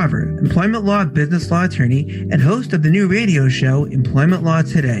Eric Sauver, employment law business law attorney and host of the new radio show, Employment Law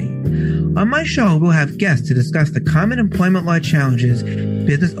Today. On my show, we'll have guests to discuss the common employment law challenges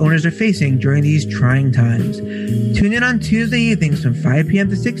business owners are facing during these trying times. Tune in on Tuesday evenings from 5 p.m.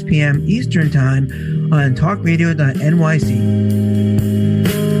 to 6 p.m. Eastern Time on talkradio.nyc.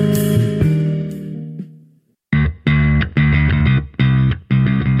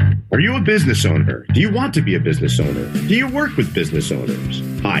 Are you a business owner? Do you want to be a business owner? Do you work with business owners?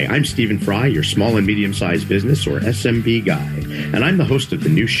 Hi, I'm Stephen Fry, your small and medium-sized business, or SMB guy, and I'm the host of the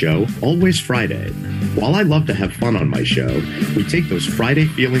new show, Always Friday. While I love to have fun on my show, we take those Friday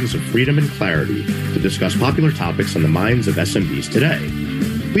feelings of freedom and clarity to discuss popular topics on the minds of SMBs today.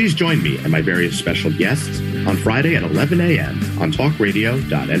 Please join me and my various special guests on Friday at 11 a.m. on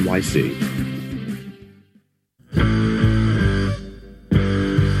talkradio.nyc.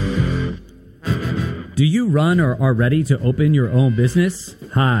 Do you run or are ready to open your own business?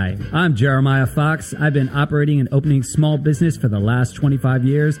 Hi, I'm Jeremiah Fox. I've been operating and opening small business for the last 25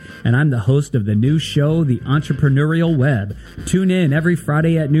 years, and I'm the host of the new show, The Entrepreneurial Web. Tune in every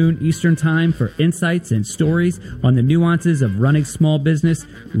Friday at noon Eastern Time for insights and stories on the nuances of running small business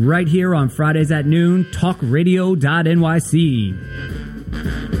right here on Fridays at noon, talkradio.nyc.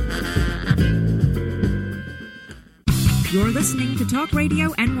 You're listening to Talk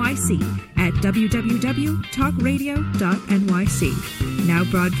Radio NYC at www.talkradio.nyc. Now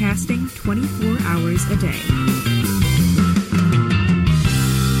broadcasting 24 hours a day.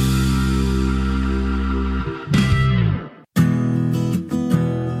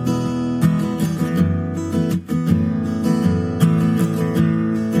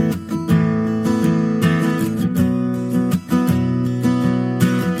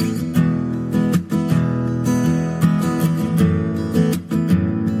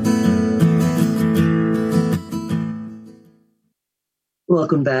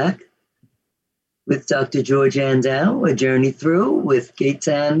 Welcome back with Dr. George Andow, A Journey Through with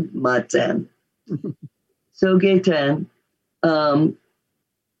Gaytan Matan. So Gaytan,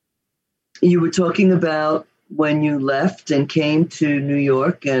 you were talking about when you left and came to New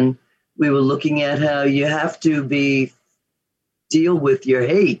York, and we were looking at how you have to deal with your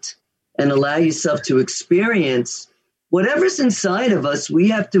hate and allow yourself to experience whatever's inside of us. We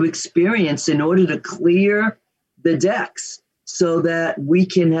have to experience in order to clear the decks, so that we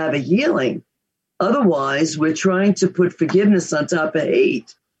can have a healing. Otherwise, we're trying to put forgiveness on top of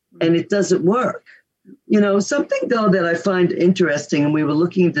hate, and it doesn't work. You know, something, though, that I find interesting, and we were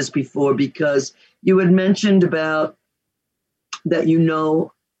looking at this before, because you had mentioned about that, you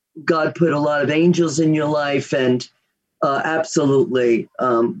know, God put a lot of angels in your life, and absolutely,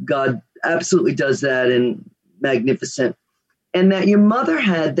 God absolutely does that, and magnificent. And that your mother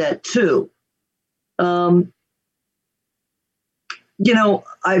had that, too. You know,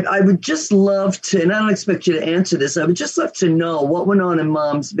 I would just love to, and I don't expect you to answer this, I would just love to know what went on in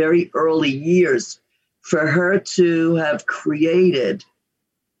Mom's very early years for her to have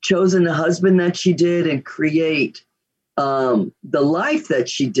chosen the husband that she did and create the life that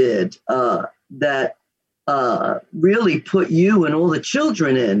she did, that really put you and all the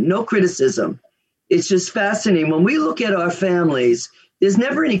children in. No criticism. It's just fascinating. When we look at our families, there's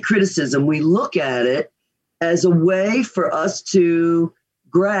never any criticism. We look at it as a way for us to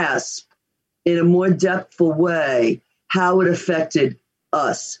grasp in a more depthful way how it affected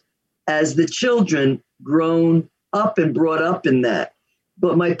us as the children grown up and brought up in that.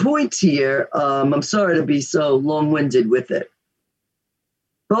 But my point here, I'm sorry to be so long-winded with it.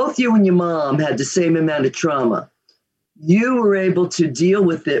 Both you and your mom had the same amount of trauma. You were able to deal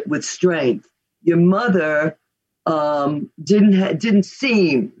with it with strength. Your mother didn't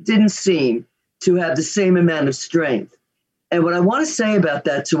seem to have the same amount of strength. And what I want to say about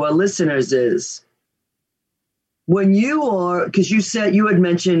that to our listeners is, when you are, because you had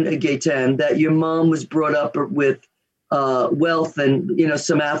mentioned, Gaytan, that your mom was brought up with wealth and, you know,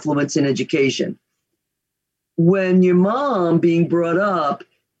 some affluence in education. When your mom being brought up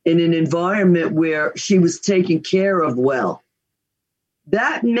in an environment where she was taken care of well,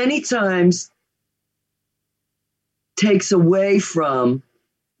 that many times takes away from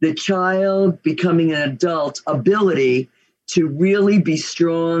the child becoming an adult ability to really be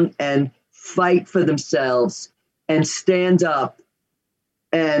strong and fight for themselves and stand up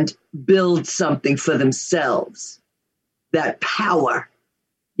and build something for themselves. That power.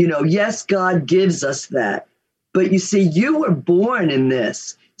 You know, yes, God gives us that. But you see, you were born in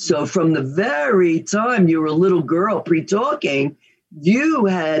this. So from the very time you were a little girl pre-talking, you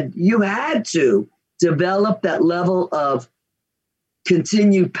had to develop that level of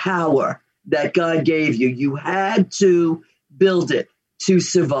continued power that God gave you. You had to build it to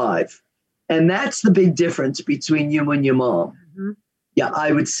survive. And that's the big difference between you and your mom. Mm-hmm. Yeah,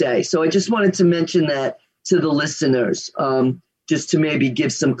 I would say. So I just wanted to mention that to the listeners, just to maybe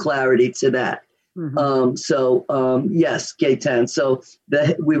give some clarity to that. Mm-hmm. Yes, Gaetan. So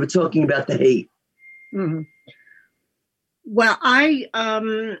we were talking about the hate. Mm-hmm. Well,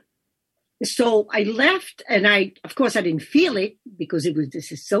 so I left, and of course, I didn't feel it because it was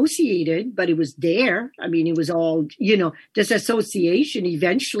disassociated, but it was there. I mean, it was all, disassociation.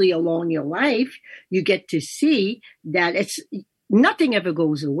 Eventually along your life, you get to see that nothing ever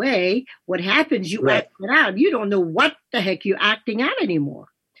goes away. What happens, you act it out. You don't know what the heck you're acting out anymore.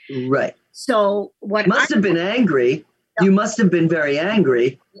 Right. So must have been angry. You must have been very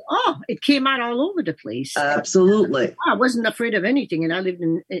angry. Oh, it came out all over the place. Absolutely. I wasn't afraid of anything, and I lived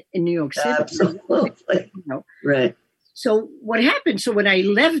in New York City. Absolutely. Right. So what happened? So when I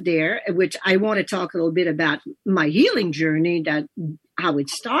left there, which I want to talk a little bit about my healing journey, how it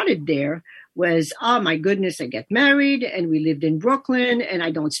started there was, oh my goodness, I get married and we lived in Brooklyn and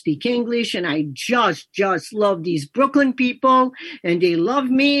I don't speak English and I just love these Brooklyn people and they love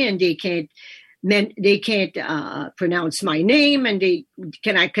me and they can't pronounce my name and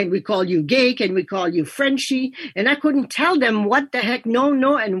can we call you gay? Can we call you Frenchie? And I couldn't tell them what the heck,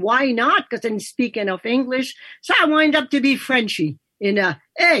 no, and why not? Because I didn't speak enough English. So I wind up to be Frenchie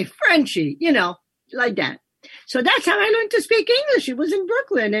hey, Frenchie, like that. So that's how I learned to speak English. It was in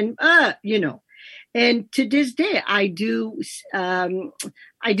Brooklyn and, and to this day I do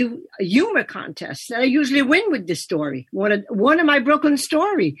humor contests. I usually win with this story. One of my Brooklyn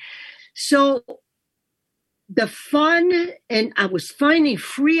story. So the fun, and I was finally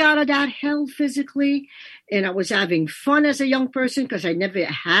free out of that hell physically, and I was having fun as a young person because I never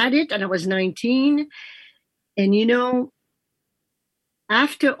had it, and I was 19. And,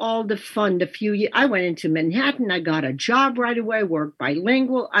 after all the fun, the few years, I went into Manhattan. I got a job right away. I worked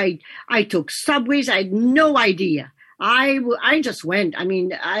bilingual. I took subways. I had no idea. I just went. I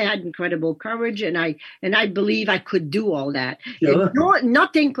mean, I had incredible courage, and I believe I could do all that. Sure.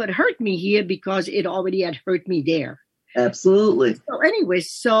 Nothing could hurt me here because it already had hurt me there. Absolutely. So anyway,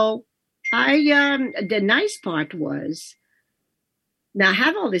 the nice part was, now I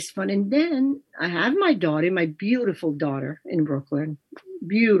have all this fun, and then I have my daughter, my beautiful daughter in Brooklyn.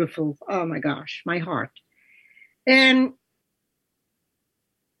 Beautiful. Oh my gosh, my heart. And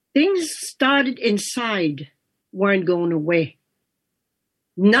things started inside. Weren't going away.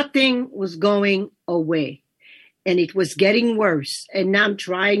 Nothing was going away. And it was getting worse. And now I'm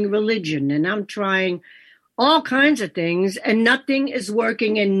trying religion and I'm trying all kinds of things and nothing is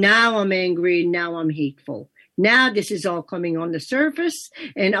working. And now I'm angry. Now I'm hateful. Now this is all coming on the surface.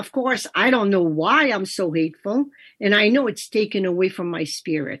 And of course, I don't know why I'm so hateful. And I know it's taken away from my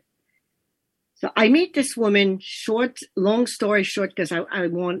spirit. So I meet this woman, long story short, because I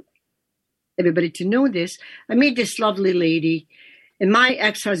want everybody to know this. I met this lovely lady, and my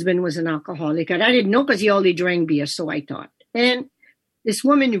ex-husband was an alcoholic, and I didn't know because he only drank beer, so I thought. And this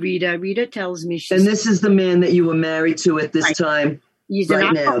woman, Rita tells me and this is the man that you were married to at this time? He's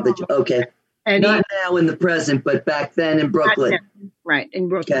right now. Okay. And not now in the present, but back then in Brooklyn. Right, in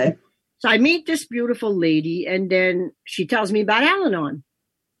Brooklyn. Okay. So I meet this beautiful lady, and then she tells me about Al-Anon.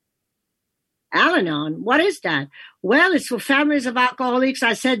 Al-Anon, what is that? Well, it's for families of alcoholics.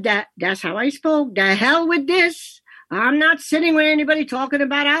 I said that's how I spoke. The hell with this. I'm not sitting with anybody talking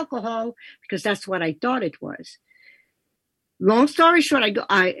about alcohol because that's what I thought it was. Long story short,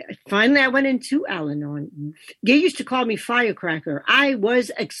 I finally went into Al-Anon. They used to call me firecracker. I was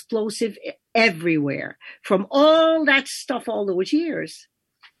explosive everywhere from all that stuff all those years.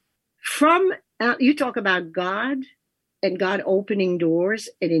 You talk about God and God opening doors,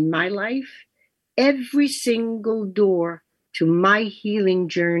 and in my life, every single door to my healing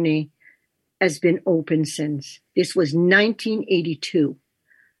journey has been open since. This was 1982.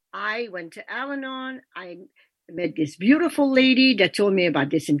 I went to Al-Anon. I met this beautiful lady that told me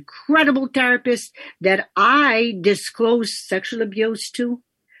about this incredible therapist that I disclosed sexual abuse to.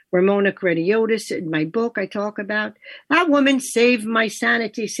 Ramona Crediotis, in my book I talk about. That woman saved my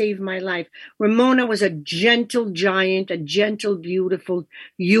sanity, saved my life. Ramona was a gentle giant, a gentle, beautiful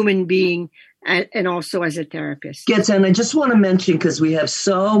human being, and also as a therapist. Yes, and I just want to mention, because we have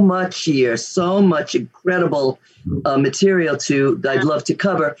so much here, so much incredible material I'd love to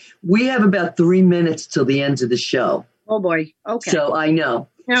cover. We have about 3 minutes till the end of the show. Oh boy, okay. So I know.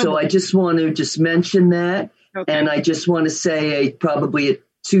 I just want to mention that, and I just want to say probably a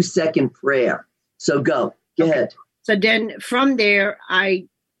 2-second prayer. So go ahead. So then from there,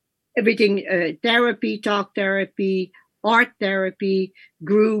 therapy, talk therapy, art therapy,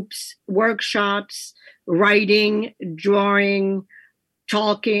 groups, workshops, writing, drawing,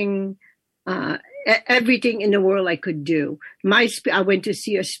 talking, everything in the world I could do. I went to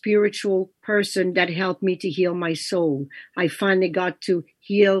see a spiritual person that helped me to heal my soul. I finally got to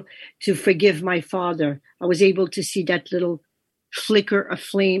forgive my father. I was able to see that little flicker of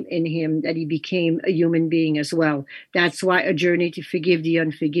flame in him, that he became a human being as well. That's why a journey to forgive the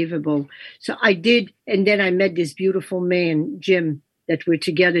unforgivable. So I did, and then I met this beautiful man, Jim, that we're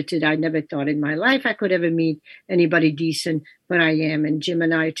together today. I never thought in my life I could ever meet anybody decent, but I am. And Jim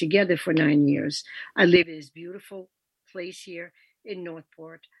and I are together for 9 years. I live in this beautiful place here in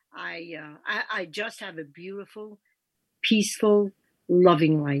Northport. I just have a beautiful, peaceful,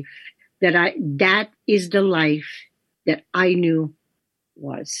 loving life. That is the life that I knew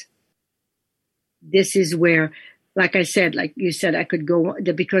was. This is where, like I said, like you said, I could go,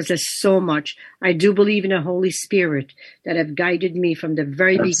 because there's so much. I do believe in a Holy Spirit that have guided me from the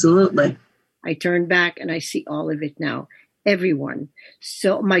very beginning. Absolutely. I turn back and I see all of it now. Everyone.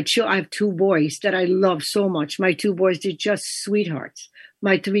 So I have 2 boys that I love so much. My 2 boys, they're just sweethearts.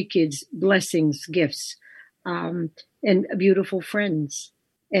 My 3 kids, blessings, gifts, and beautiful friends.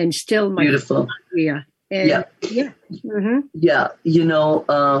 And still my beautiful. Yeah. Yeah. Mm-hmm. Yeah.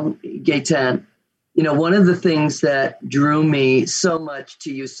 Gaetan, one of the things that drew me so much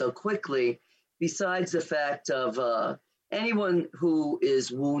to you so quickly, besides the fact of anyone who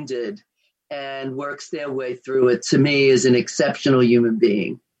is wounded and works their way through it, to me, is an exceptional human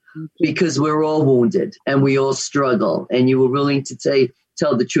being, because we're all wounded and we all struggle, and you were willing to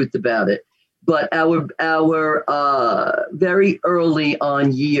tell the truth about it. But our very early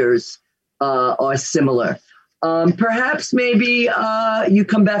on years are similar. Perhaps maybe you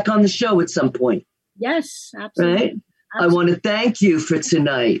come back on the show at some point. Yes, absolutely. Right? Absolutely. I want to thank you for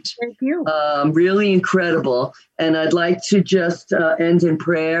tonight. Thank you. Really incredible. And I'd like to just end in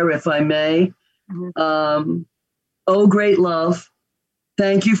prayer, if I may. Mm-hmm. Oh, great love,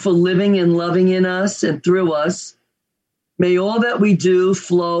 thank you for living and loving in us and through us. May all that we do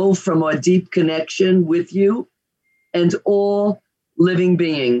flow from our deep connection with you and all living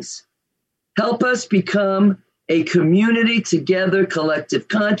beings. Help us become a community together, collective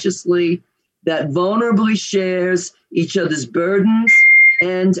consciously, that vulnerably shares each other's burdens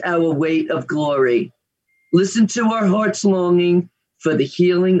and our weight of glory. Listen to our heart's longing for the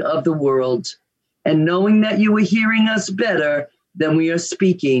healing of the world. And knowing that you are hearing us better than we are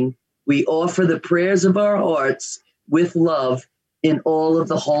speaking, we offer the prayers of our hearts with love in all of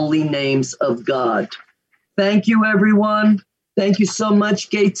the holy names of God. Thank you, everyone. Thank you so much,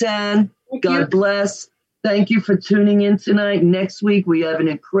 Gaetan. God bless. Thank you for tuning in tonight. Next week, we have an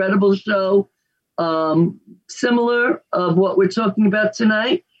incredible show, similar of what we're talking about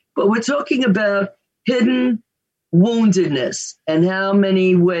tonight, but we're talking about hidden woundedness and how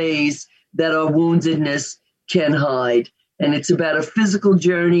many ways that our woundedness can hide. And it's about a physical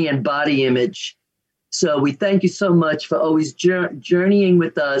journey and body image. So we thank you so much for always journeying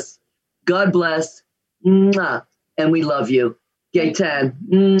with us. God bless. Mwah. And we love you. Gaetan,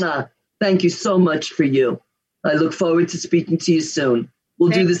 mwah. Thank you so much for you. I look forward to speaking to you soon. We'll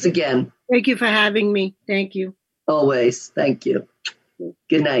do this again. Thank you for having me. Thank you. Always. Thank you.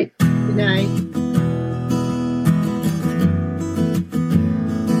 Good night. Good night.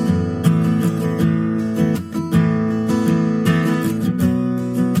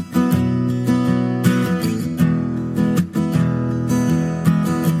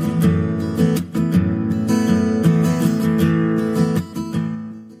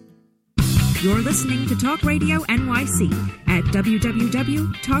 You're listening to Talk Radio NYC at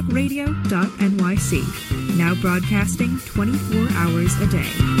www.talkradio.nyc. Now broadcasting 24 hours a day.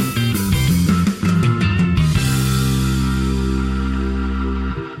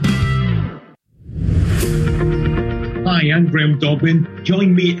 Hi, I'm Graham Dobbin.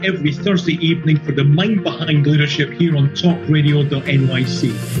 Join me every Thursday evening for the Mind Behind Leadership here on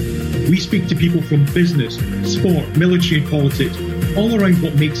talkradio.nyc. We speak to people from business, sport, military and politics, all around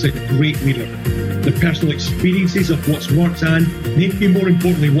what makes a great leader. The personal experiences of what's worked and, maybe more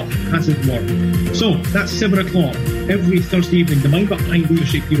importantly, what hasn't worked. So, that's 7 o'clock every Thursday evening, the Mind Behind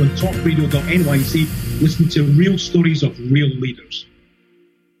Leadership here on talkradio.nyc. Listen to real stories of real leaders.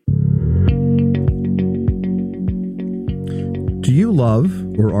 Do you love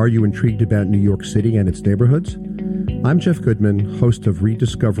or are you intrigued about New York City and its neighborhoods? I'm Jeff Goodman, host of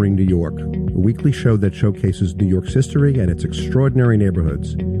Rediscovering New York, a weekly show that showcases New York's history and its extraordinary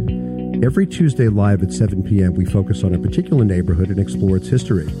neighborhoods. Every Tuesday live at 7 p.m., we focus on a particular neighborhood and explore its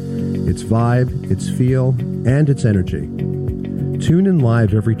history, its vibe, its feel, and its energy. Tune in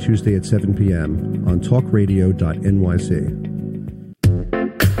live every Tuesday at 7 p.m. on talkradio.nyc.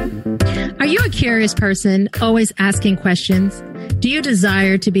 Are you a curious person, always asking questions? Do you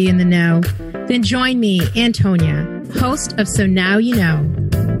desire to be in the know? Then join me, Antonia, host of So Now You Know,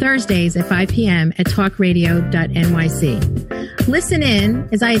 Thursdays at 5 p.m. at talkradio.nyc. Listen in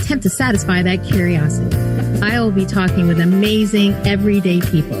as I attempt to satisfy that curiosity. I will be talking with amazing, everyday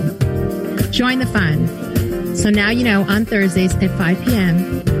people. Join the fun. So Now You Know on Thursdays at 5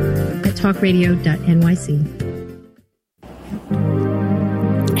 p.m. at talkradio.nyc.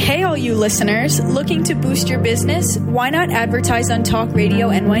 Hey, all you listeners, looking to boost your business? Why not advertise on Talk Radio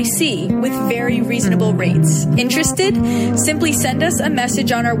NYC with very reasonable rates? Interested? Simply send us a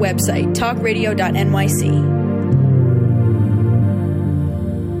message on our website, talkradio.nyc.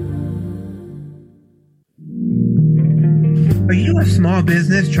 Are you a small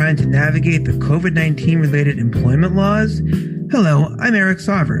business trying to navigate the COVID-19 related employment laws? Hello, I'm Eric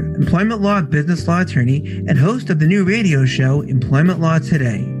Sauver, employment law, business law attorney, and host of the new radio show, Employment Law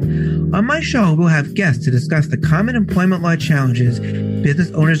Today. On my show, we'll have guests to discuss the common employment law challenges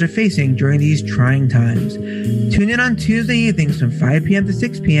business owners are facing during these trying times. Tune in on Tuesday evenings from 5 p.m. to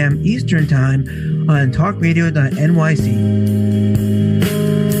 6 p.m. Eastern Time on talkradio.nyc.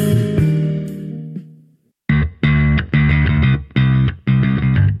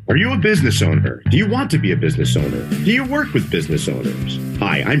 Are you a business owner? Do you want to be a business owner? Do you work with business owners?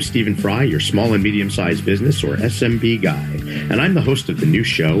 Hi, I'm Stephen Fry, your small and medium-sized business or SMB guy, and I'm the host of the new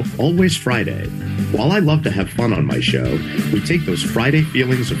show, Always Friday. While I love to have fun on my show, we take those Friday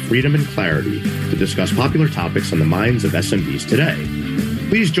feelings of freedom and clarity to discuss popular topics on the minds of SMBs today.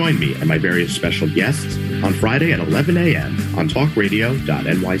 Please join me and my various special guests on Friday at 11 a.m. on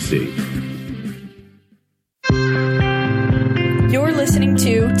talkradio.nyc. You're listening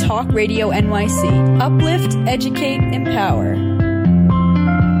to Talk Radio NYC. Uplift, educate, empower.